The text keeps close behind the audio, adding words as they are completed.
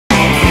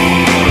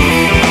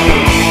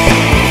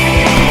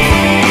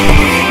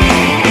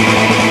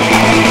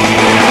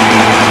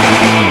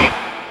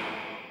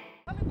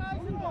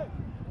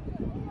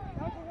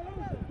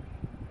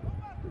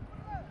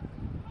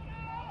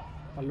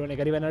pallone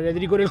che arriva in area di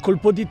rigore, il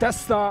colpo di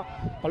testa,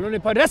 pallone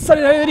poi resta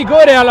in area di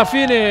rigore, alla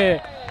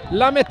fine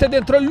la mette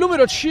dentro il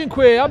numero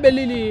 5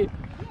 Abellili.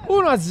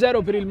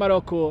 1-0 per il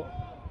Marocco.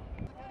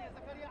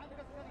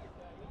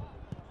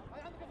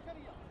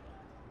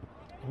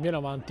 Viene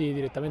avanti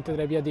direttamente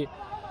tra i piedi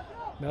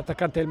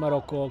dell'attaccante del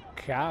Marocco,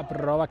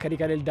 prova a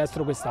caricare il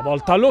destro, questa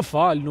volta lo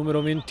fa il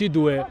numero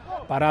 22,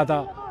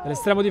 parata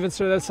dell'estremo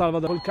difensore del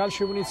Salvador. Col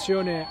calcio di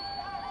punizione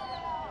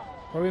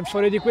proprio in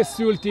fuori di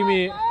questi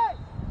ultimi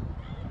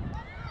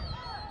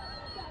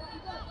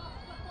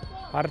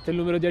parte il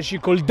numero 10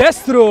 col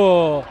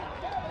destro,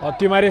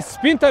 ottima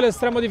respinta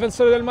dell'estremo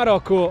difensore del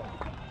Marocco.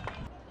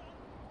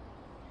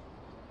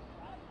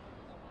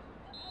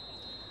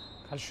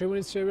 Calcio di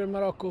punizione per il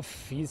Marocco,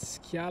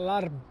 fischia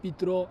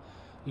l'arbitro,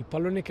 il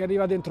pallone che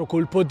arriva dentro,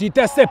 colpo di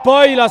testa e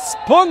poi la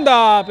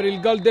sponda per il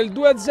gol del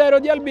 2-0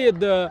 di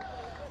Albid.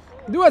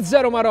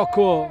 2-0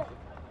 Marocco.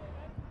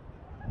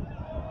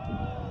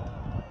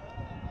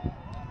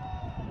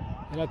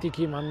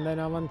 Elatiki manda in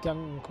avanti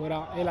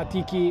ancora,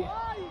 Elatiki,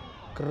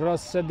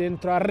 cross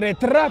dentro,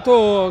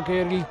 arretrato, che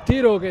il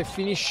tiro che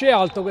finisce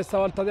alto questa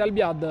volta di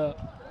Albiad.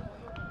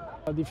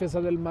 La difesa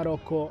del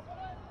Marocco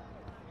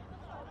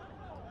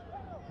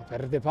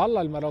perde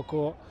palla, il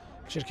Marocco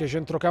cerca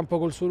centrocampo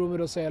col suo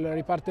numero 6, allora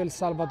riparte il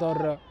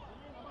Salvador,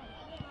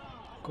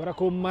 ancora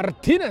con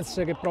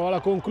Martinez che prova la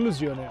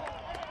conclusione,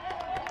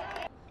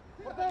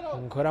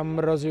 ancora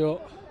Ambrosio,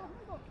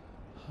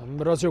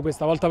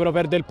 questa volta però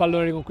perde il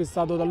pallone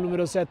riconquistato dal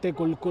numero 7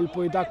 col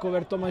colpo di tacco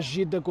verso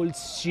Majid col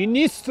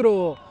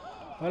sinistro,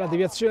 poi la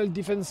deviazione del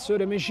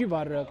difensore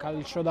Mecivar,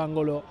 calcio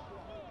d'angolo.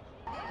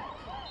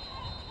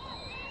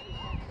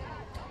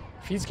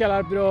 Fischia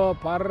l'arbitro,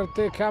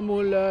 parte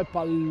Kamul,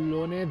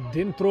 pallone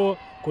dentro,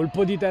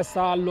 colpo di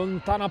testa,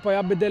 allontana poi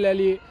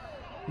Abdeleli,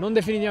 non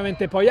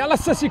definitivamente, poi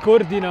Alas si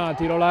coordina,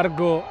 tiro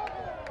largo,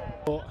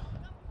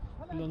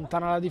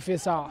 allontana la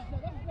difesa,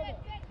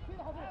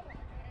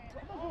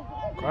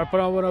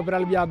 colpo buono per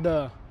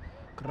Albiad,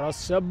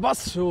 cross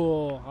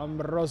basso,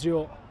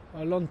 Ambrosio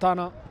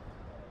allontana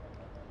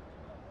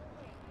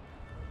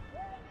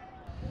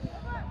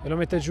e lo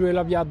mette giù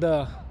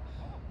Albiad.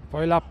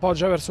 Poi la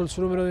appoggia verso il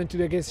suo numero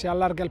 22 che si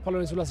allarga il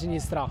pallone sulla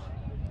sinistra.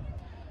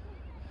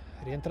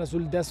 Rientra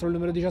sul destro il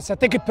numero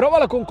 17 che prova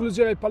la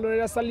conclusione, il pallone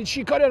resta lì,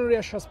 Cicoria non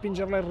riesce a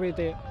spingerla in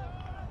rete.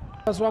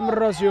 Su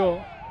Ambrosio.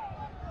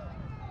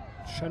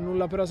 C'è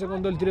nulla però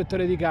secondo il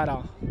direttore di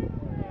gara.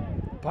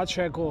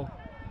 Pacheco.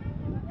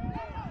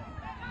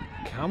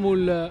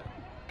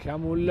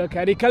 Kamul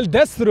carica il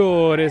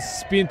destro,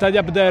 respinta di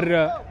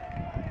Abder.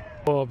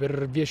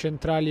 Per vie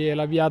centrali e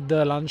la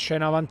Viad lancia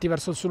in avanti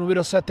verso il suo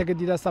numero 7 che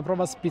di testa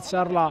prova a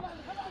spizzarla,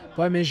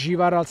 poi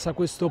Mecivar alza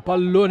questo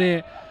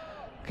pallone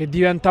che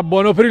diventa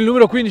buono per il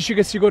numero 15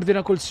 che si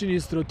coordina col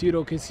sinistro,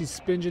 tiro che si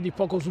spenge di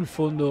poco sul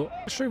fondo.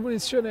 Calcio di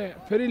punizione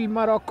per il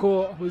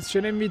Marocco,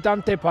 posizione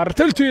invitante,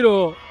 parte il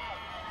tiro,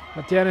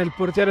 la tiene il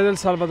portiere del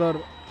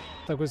Salvador,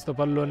 da questo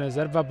pallone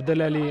serve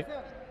Abdeleli,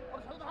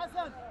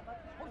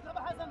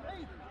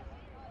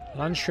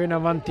 lancio in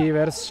avanti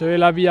verso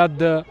El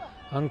Viad.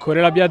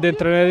 Ancora la Biad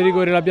entra nel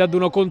rigore, la Biad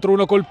 1 contro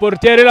 1 col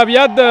portiere, la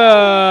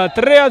Biad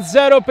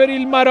 3-0 per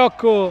il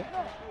Marocco.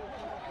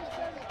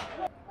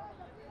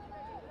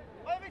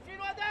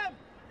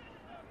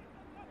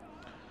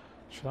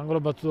 C'è l'angolo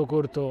battuto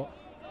corto,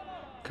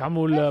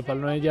 Kamul,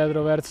 pallone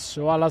dietro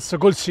verso Alas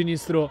col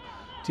sinistro,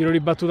 tiro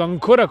ribattuto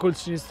ancora col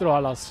sinistro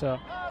Alas,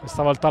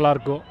 questa volta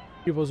largo.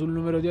 Tipo sul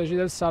numero 10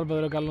 del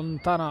Salvador che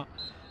allontana,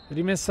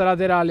 rimessa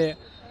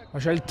laterale. Ma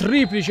c'è il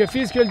triplice,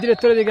 fischio il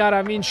direttore di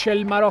gara, vince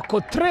il Marocco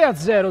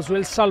 3-0 su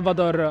El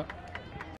Salvador.